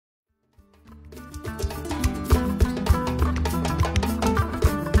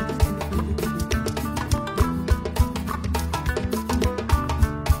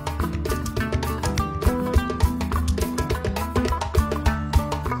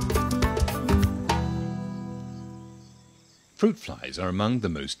Fruit flies are among the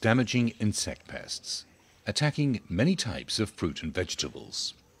most damaging insect pests, attacking many types of fruit and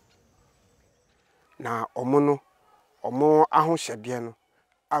vegetables. Unlike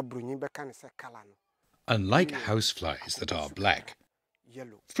houseflies that are black,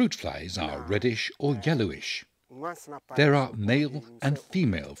 fruit flies are reddish or yellowish. There are male and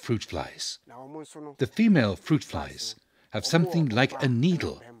female fruit flies. The female fruit flies have something like a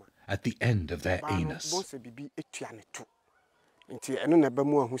needle at the end of their anus.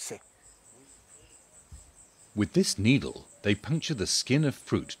 With this needle, they puncture the skin of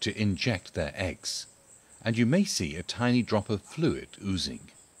fruit to inject their eggs, and you may see a tiny drop of fluid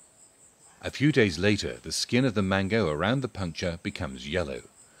oozing. A few days later, the skin of the mango around the puncture becomes yellow,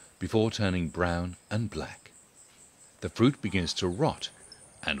 before turning brown and black. The fruit begins to rot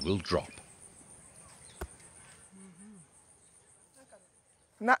and will drop.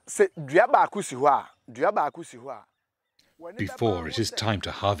 Before it is time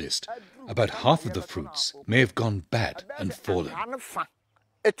to harvest, about half of the fruits may have gone bad and fallen.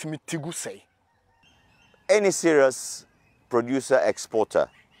 Any serious producer-exporter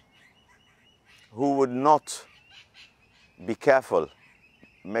who would not be careful,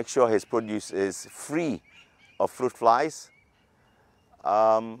 make sure his produce is free of fruit flies,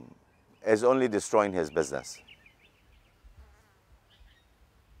 is only destroying his business.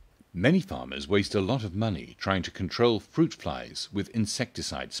 Many farmers waste a lot of money trying to control fruit flies with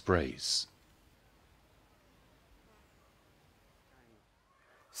insecticide sprays.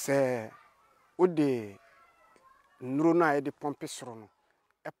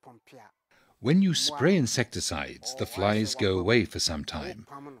 When you spray insecticides, the flies go away for some time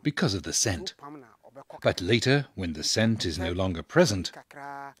because of the scent. But later, when the scent is no longer present,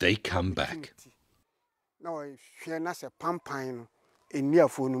 they come back.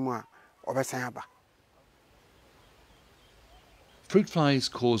 Fruit flies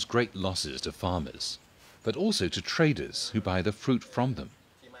cause great losses to farmers, but also to traders who buy the fruit from them.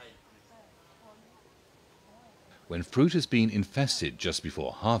 When fruit has been infested just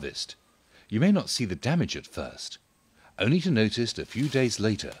before harvest, you may not see the damage at first, only to notice a few days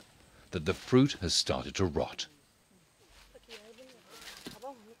later that the fruit has started to rot.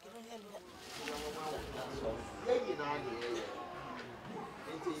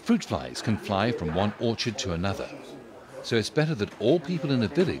 Fruit flies can fly from one orchard to another, so it's better that all people in a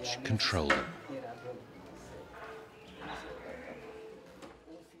village control them.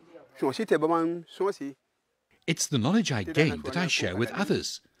 It's the knowledge I gained that I share with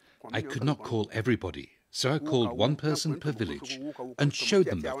others. I could not call everybody, so I called one person per village and showed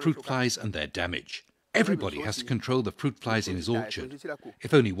them the fruit flies and their damage. Everybody has to control the fruit flies in his orchard.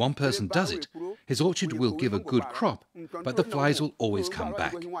 If only one person does it, his orchard will give a good crop, but the flies will always come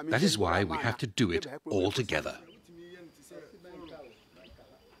back. That is why we have to do it all together.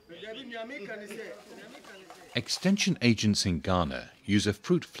 Extension agents in Ghana use a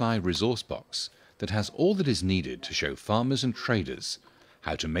fruit fly resource box that has all that is needed to show farmers and traders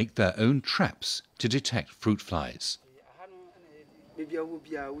how to make their own traps to detect fruit flies.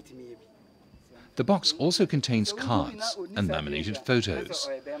 The box also contains cards and laminated photos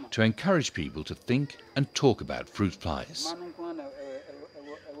to encourage people to think and talk about fruit flies.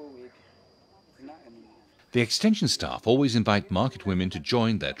 The extension staff always invite market women to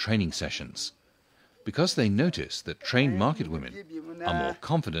join their training sessions, because they notice that trained market women are more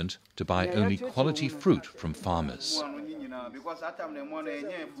confident to buy only quality fruit from farmers.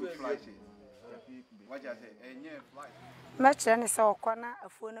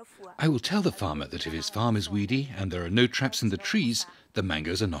 I will tell the farmer that if his farm is weedy and there are no traps in the trees, the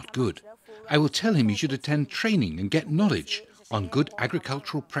mangoes are not good. I will tell him he should attend training and get knowledge on good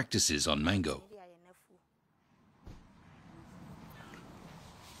agricultural practices on mango.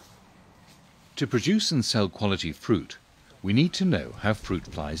 To produce and sell quality fruit, we need to know how fruit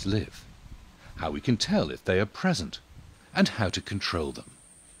flies live, how we can tell if they are present, and how to control them.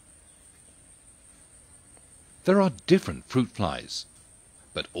 There are different fruit flies,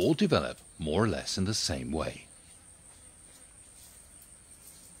 but all develop more or less in the same way.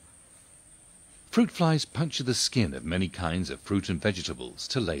 Fruit flies puncture the skin of many kinds of fruit and vegetables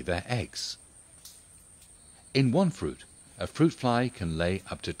to lay their eggs. In one fruit, a fruit fly can lay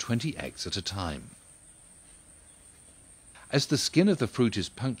up to 20 eggs at a time. As the skin of the fruit is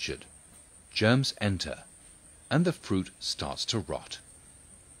punctured, germs enter, and the fruit starts to rot.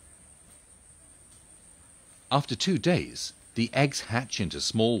 After 2 days, the eggs hatch into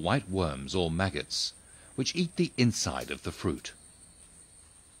small white worms or maggots, which eat the inside of the fruit.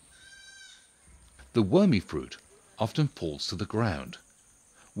 The wormy fruit often falls to the ground,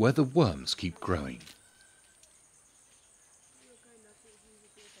 where the worms keep growing.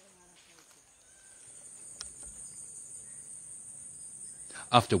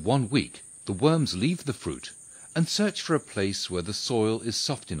 After 1 week, the worms leave the fruit and search for a place where the soil is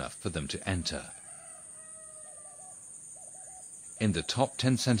soft enough for them to enter. In the top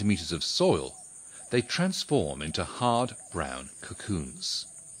 10 centimeters of soil, they transform into hard brown cocoons.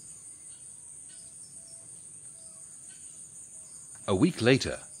 A week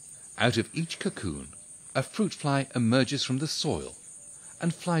later, out of each cocoon, a fruit fly emerges from the soil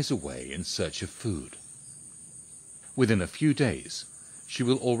and flies away in search of food. Within a few days, she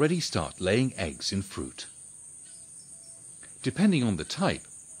will already start laying eggs in fruit. Depending on the type,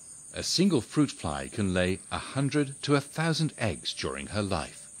 a single fruit fly can lay 100 to 1,000 eggs during her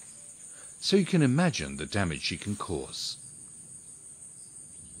life, so you can imagine the damage she can cause.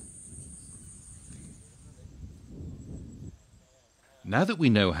 Now that we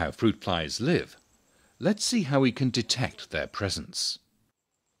know how fruit flies live, let's see how we can detect their presence.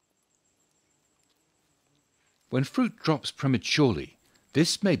 When fruit drops prematurely,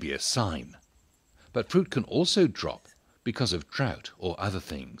 this may be a sign, but fruit can also drop because of drought or other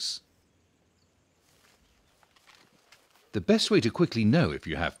things. The best way to quickly know if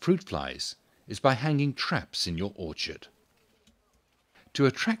you have fruit flies is by hanging traps in your orchard. To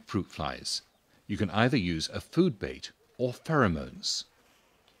attract fruit flies, you can either use a food bait or pheromones.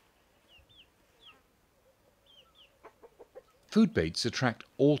 Food baits attract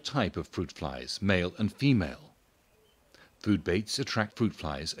all types of fruit flies, male and female. Food baits attract fruit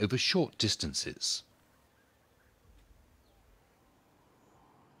flies over short distances.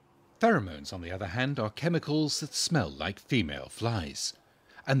 Pheromones, on the other hand, are chemicals that smell like female flies,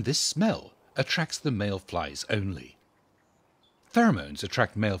 and this smell attracts the male flies only. Pheromones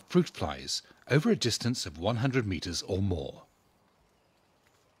attract male fruit flies over a distance of 100 meters or more.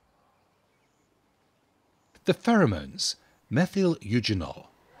 The pheromones, methyl eugenol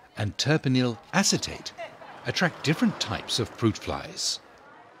and terpenyl acetate, attract different types of fruit flies.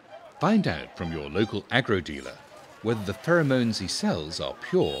 Find out from your local agro dealer whether the pheromones he sells are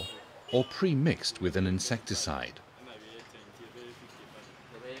pure or pre-mixed with an insecticide.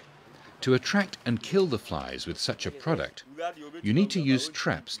 To attract and kill the flies with such a product, you need to use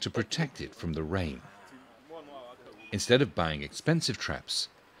traps to protect it from the rain. Instead of buying expensive traps,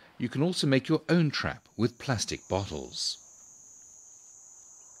 you can also make your own trap with plastic bottles.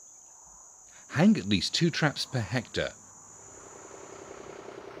 Hang at least 2 traps per hectare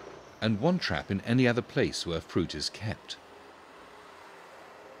and 1 trap in any other place where fruit is kept.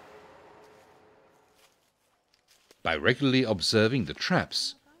 By regularly observing the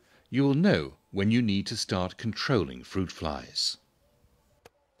traps, you will know when you need to start controlling fruit flies.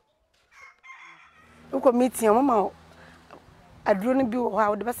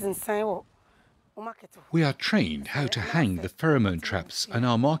 We are trained how to hang the pheromone traps in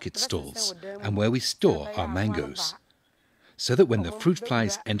our market stalls and where we store our mangoes, so that when the fruit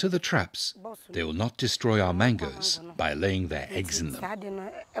flies enter the traps, they will not destroy our mangoes by laying their eggs in them.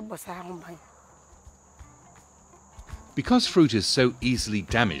 Because fruit is so easily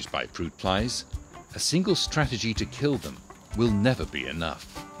damaged by fruit flies, a single strategy to kill them will never be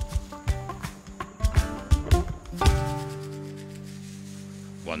enough.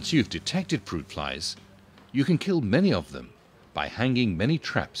 Once you've detected fruit flies, you can kill many of them by hanging many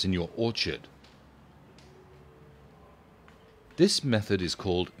traps in your orchard. This method is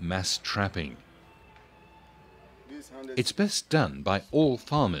called mass trapping. It's best done by all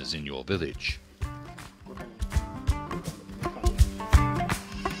farmers in your village.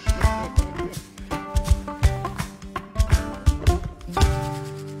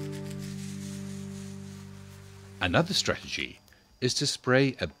 Another strategy is to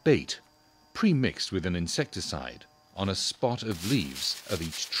spray a bait pre-mixed with an insecticide on a spot of leaves of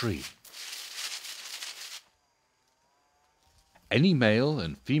each tree. Any male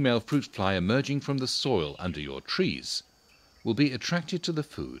and female fruit fly emerging from the soil under your trees will be attracted to the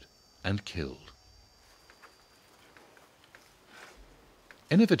food and killed.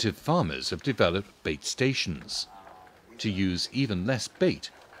 Innovative farmers have developed bait stations to use even less bait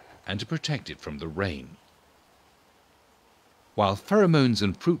and to protect it from the rain. While pheromones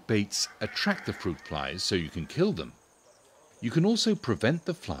and fruit baits attract the fruit flies so you can kill them, you can also prevent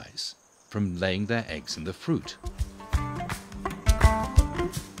the flies from laying their eggs in the fruit.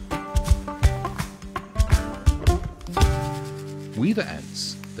 Weaver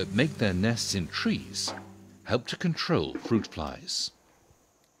ants that make their nests in trees help to control fruit flies.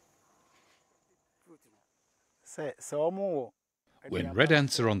 When red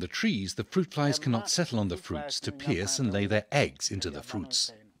ants are on the trees, the fruit flies cannot settle on the fruits to pierce and lay their eggs into the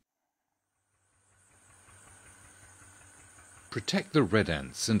fruits. Protect the red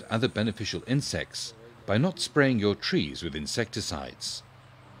ants and other beneficial insects by not spraying your trees with insecticides.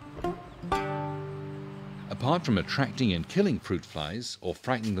 Apart from attracting and killing fruit flies or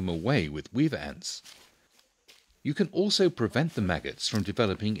frightening them away with weaver ants, you can also prevent the maggots from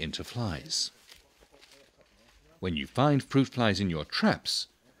developing into flies. When you find fruit flies in your traps,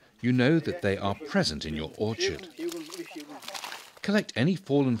 you know that they are present in your orchard. Collect any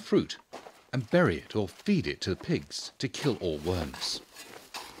fallen fruit and bury it or feed it to the pigs to kill all worms.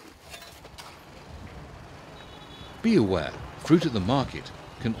 Be aware, fruit at the market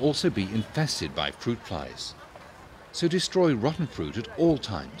can also be infested by fruit flies, so destroy rotten fruit at all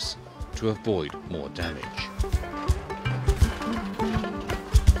times to avoid more damage.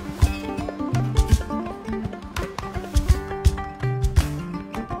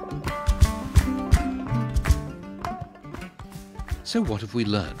 So what have we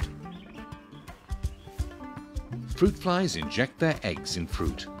learned? Fruit flies inject their eggs in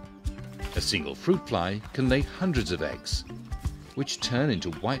fruit. A single fruit fly can lay hundreds of eggs, which turn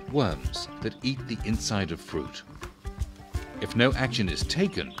into white worms that eat the inside of fruit. If no action is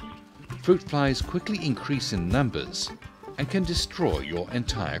taken, fruit flies quickly increase in numbers and can destroy your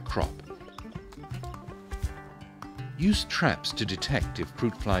entire crop. Use traps to detect if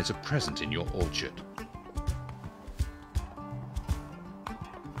fruit flies are present in your orchard.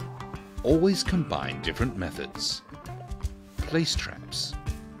 Always combine different methods. Place traps,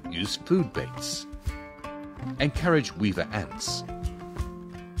 use food baits, encourage weaver ants,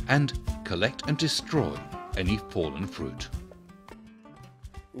 and collect and destroy any fallen fruit.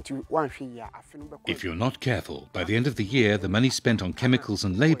 If you're not careful, by the end of the year, the money spent on chemicals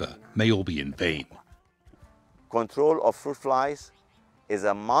and labor may all be in vain. Control of fruit flies is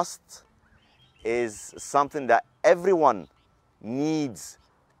a must, is something that everyone needs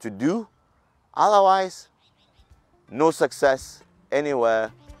to do. Otherwise, no success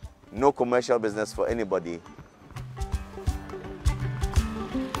anywhere, no commercial business for anybody